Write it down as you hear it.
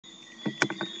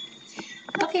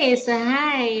Okay, so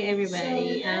hi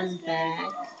everybody. I'm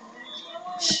back.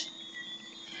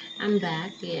 I'm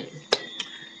back. Yeah.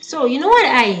 So you know what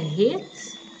I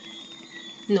hate?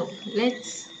 No,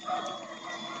 let's.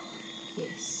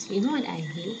 Yes. You know what I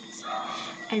hate?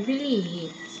 I really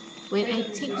hate when I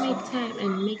take my time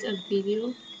and make a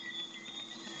video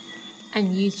and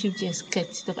YouTube just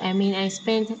cuts it off. I mean, I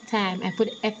spent time. I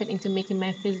put effort into making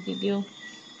my first video,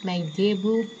 my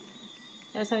debut.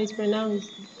 That's how it's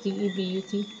pronounced.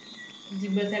 DEBUT.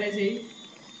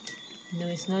 No,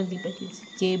 it's not debut. It's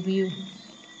debut.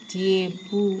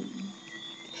 Debut.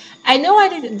 I know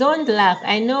what it. Don't laugh.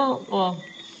 I know, or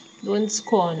don't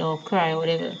scorn or cry or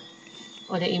whatever,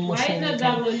 or the emotion you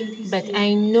can. But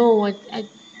I know what a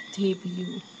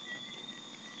debut.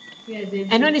 Yeah,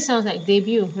 I know debut. this sounds like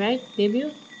debut, right?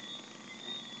 Debut.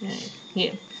 Right.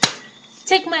 Yeah.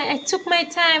 I took my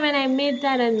time and I made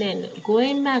that, and then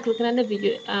going back looking at the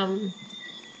video,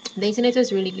 the internet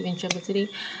was really giving trouble today,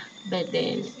 but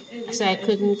then so I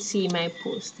couldn't see my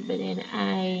post. But then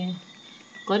I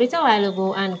got it a while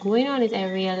ago, and going on it,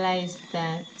 I realized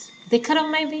that they cut off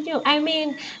my video. I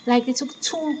mean, like they took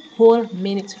 2 whole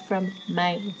minutes from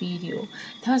my video.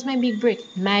 That was my big break.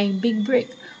 My big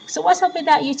break. So what's up with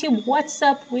that, YouTube? What's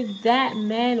up with that,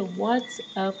 man? What's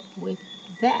up with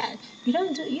that? You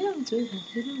don't do that.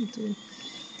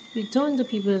 You don't do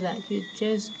people that. You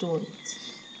just don't.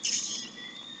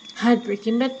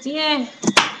 Heartbreaking, but yeah,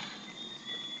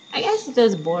 I guess it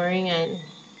was boring, and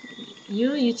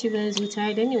you YouTubers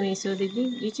retired anyway, so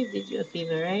YouTube did you a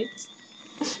favor, right?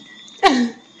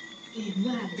 You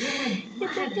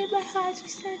broke my heart, you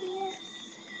said yes.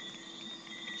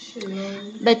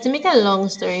 Shalom. But to make a long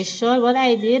story short, what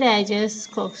I did, I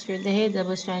just corkscrewed the hair,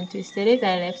 double strand twisted it,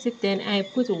 I left it, then I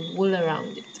put wool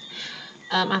around it.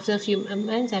 After a few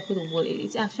months, I put wool.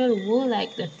 It's actual wool,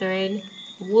 like the thread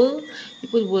wool. You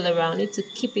put wool around it to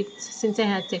keep it, since I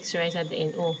had texturize at the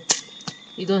end. Oh,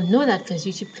 you don't know that because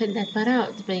YouTube cut that part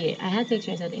out. But yeah, I had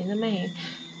texturize at the end of my hair.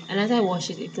 And as I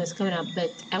washed it, it was coming out.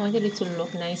 But I wanted it to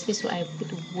look nicely, so I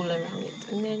put wool around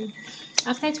it. And then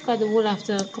after I took out the wool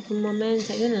after a couple moments,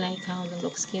 I didn't like how the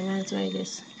looks came out, so I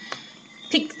just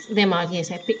picked them out. Yes,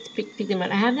 I picked them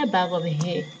out. I have the bag of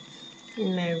hair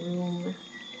in my room.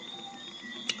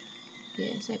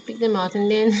 Yes, I picked them out,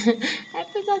 and then I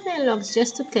picked out my locks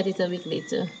just to cut it a week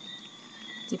later.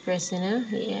 Depressing, huh?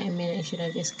 Yeah, I mean, I should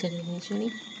have just cut it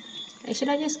initially. I should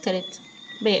have just cut it.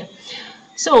 But yeah.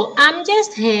 So I'm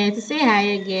just here to say hi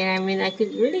again. I mean, I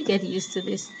could really get used to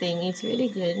this thing. It's really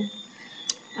good.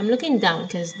 I'm looking down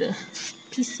because the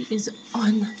PC is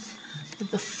on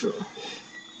the floor.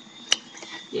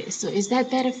 Yeah, so is that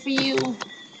better for you?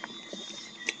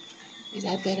 Is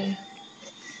that better?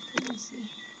 Let me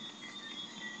see.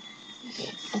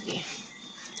 Yeah, okay.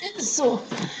 So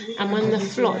I'm on the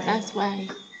floor. That's why.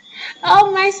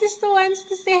 Oh, my sister wants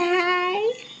to say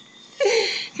hi.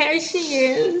 Here she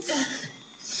is.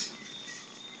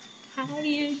 Hi,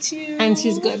 YouTube. And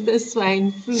she's got the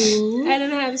swine flu. I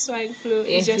don't have swine flu.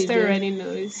 It's Yes, just you a do. runny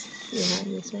nose. You have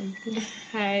the swine flu.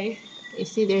 Hi. You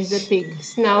see, there's the pig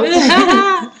snout.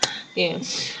 Yeah.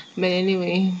 But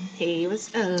anyway, Hey,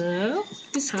 what's up?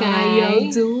 this How y'all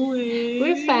guy, doing?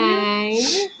 we're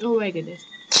fine. Oh my goodness.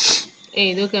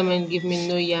 Hey, don't come and give me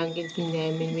no young thing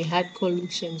there. I mean, we had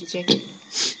collusion to check it.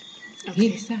 Okay.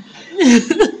 Yes, sir.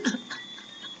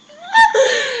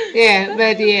 Yeah,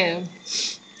 but yeah.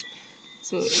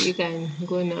 So you can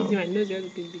go now. My nose is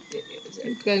looking big.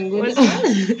 You can go What's now.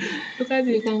 that? Look at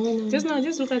You it. can go now.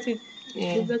 Just look at it.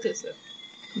 Yeah. Look at yourself.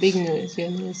 Big nose. Your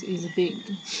nose is big.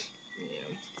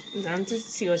 Yeah. I'm just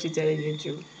see what she's telling you,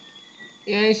 Joe.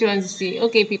 Yeah, she wants to see.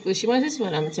 Okay, people, she wants to see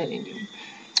what I'm telling you.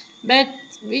 But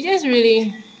we just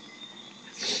really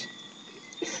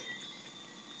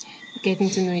getting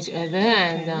to know each other,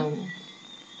 and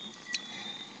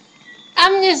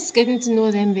I'm just getting to know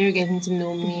them. They're getting to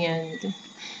know me, and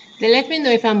they let me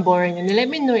know if I'm boring, and they let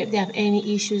me know if they have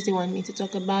any issues they want me to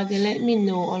talk about. They let me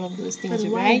know all of those things,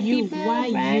 And why right, you? people?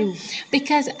 Why right? you?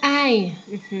 Because I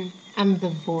am the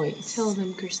voice. Tell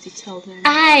them, Christy. Tell them.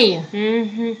 I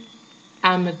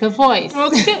am the voice.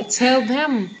 Okay. Tell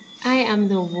them. I am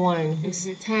the one who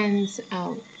stands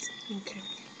out Okay.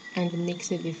 and makes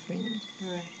a difference.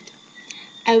 All right.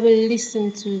 I will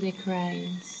listen to the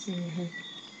cries.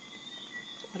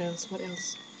 What else? What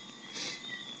else?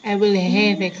 I will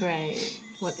hear the cries.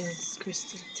 What else,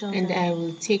 Christy? Tell And them. I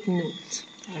will take note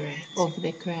All right. of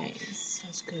the cries.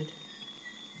 Sounds good.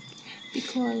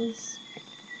 Because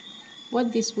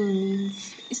what this will mean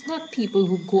is not people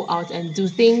who go out and do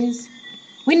things.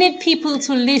 We need people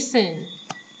to listen.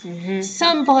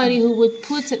 Somebody who would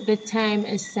put the time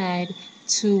aside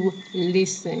to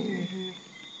listen.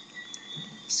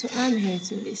 So I'm here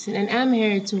to listen, and I'm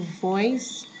here to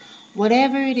voice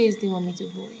whatever it is they want me to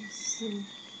voice.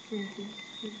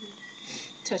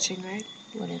 Touching, right?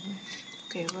 Whatever.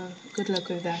 Okay, well, good luck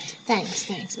with that. Thanks,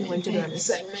 I'm man. going to do an Thanks.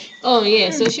 assignment. Oh yeah,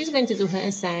 so she's going to do her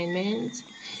assignment.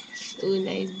 Oh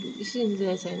nice. She's going to do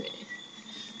her assignment.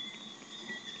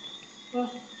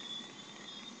 What?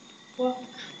 What?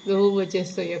 The whole was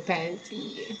just so your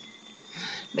panty.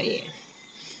 But yeah.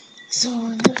 So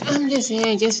I'm just here.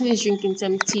 I just finished drinking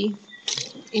some tea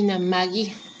in a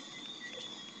Maggie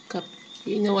cup.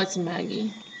 You know what's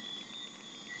Maggie?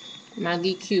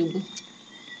 Maggie cube.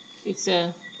 It's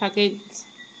a packaged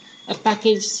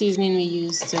seasoning we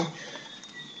use to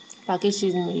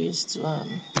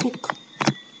cook.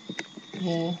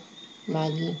 Yeah,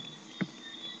 Maggie.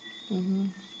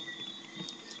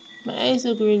 My eyes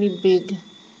look really big.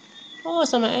 Oh,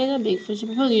 so my eyes are big. For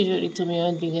people usually tell me I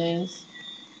had big eyes,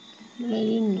 but I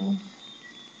didn't know.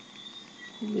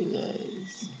 Big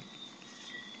eyes,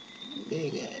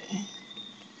 big eye.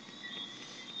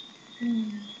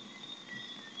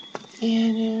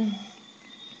 Yeah, they're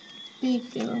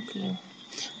big. They're okay.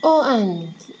 Oh,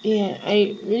 and yeah,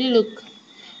 I look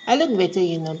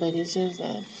better, but it's just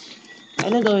that I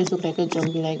don't always look like a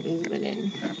zombie like this. But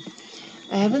then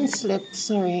I haven't slept.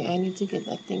 Sorry, I need to get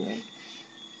that thing right.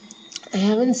 I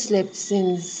haven't slept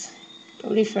since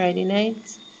probably Friday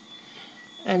night,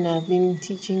 and I've been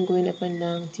teaching, going up and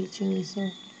down, teaching. So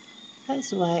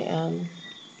that's why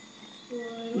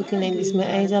looking like this.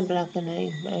 My eyes are black and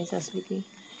my eyes are sleepy.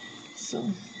 So,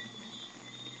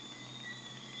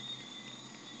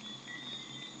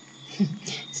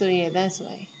 so yeah, that's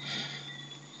why.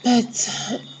 But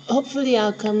hopefully,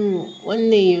 I'll come one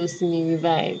day. You'll see me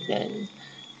revived and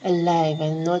alive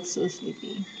and not so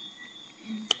sleepy.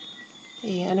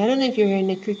 Yeah, and I don't know if you're hearing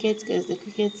the crickets because the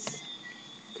crickets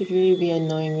could really be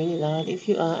annoying, really loud. If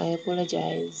you are, I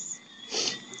apologize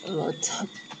a lot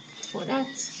for that.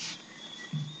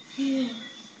 Yeah.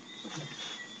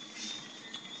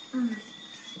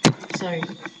 Sorry.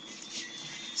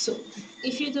 So,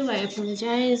 if you do, I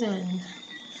apologize and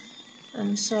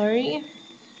I'm sorry.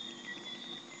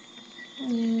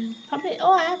 Yeah, probably.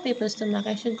 Oh, I have papers to mark.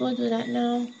 I should go do that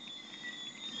now.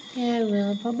 Yeah, I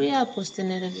will. Probably I'll post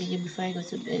another video before I go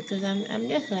to bed because I'm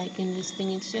just liking this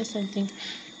thing. It's just something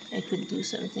I could do.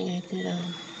 Something I could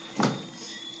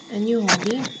a new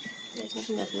hobby. Let's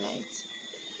open up light.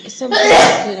 It's something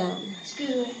I could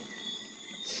Excuse me.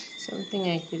 something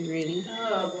I could really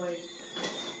Oh boy.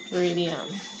 really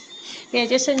yeah,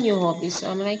 just a new hobby. So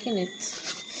I'm liking it.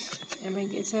 I might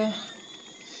get to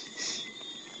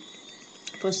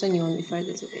post a new one before I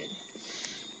go to bed.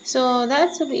 So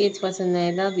that will be it for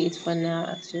tonight. That'll be it for now.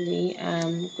 Actually,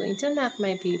 I'm going to mark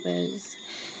my papers.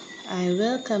 I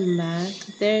will come back.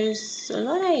 There's a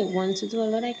lot I want to do, a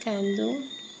lot I can do.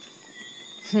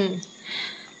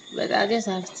 But I'll just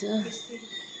have to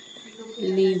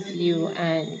leave you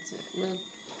and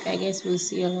I guess we'll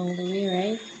see along the way,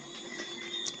 right?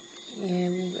 Yeah,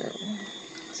 we will.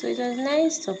 So it was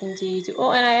nice talking to you too.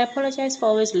 Oh, and I apologize for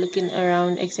always looking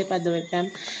around except at the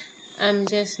webcam. I'm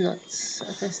just not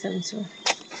accustomed to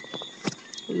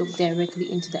look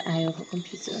directly into the eye of a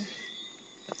computer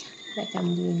like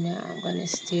I'm doing now. I'm gonna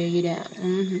stare you down.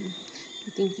 You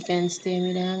think you can stare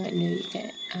me down? No, you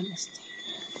can't. I'm stare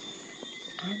you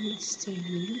down. I'm stare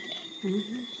you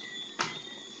down.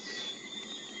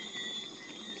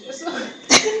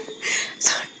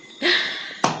 Sorry.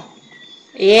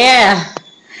 Yeah,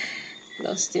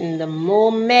 lost in the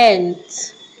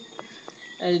moment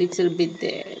a little bit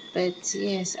there. But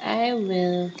yes, I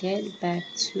will get back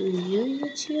to you,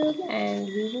 YouTube, and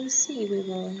we will see. We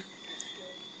will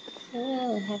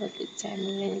have a good time. We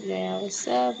will enjoy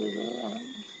ourselves. We will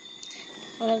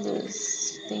all of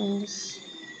those things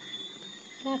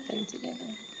happen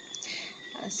together.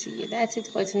 I'll see you. That's it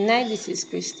for tonight. This is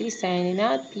Christy signing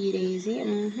out. Pdaisy.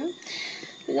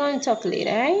 We're going to talk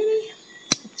later, alrighty?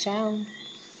 Ciao.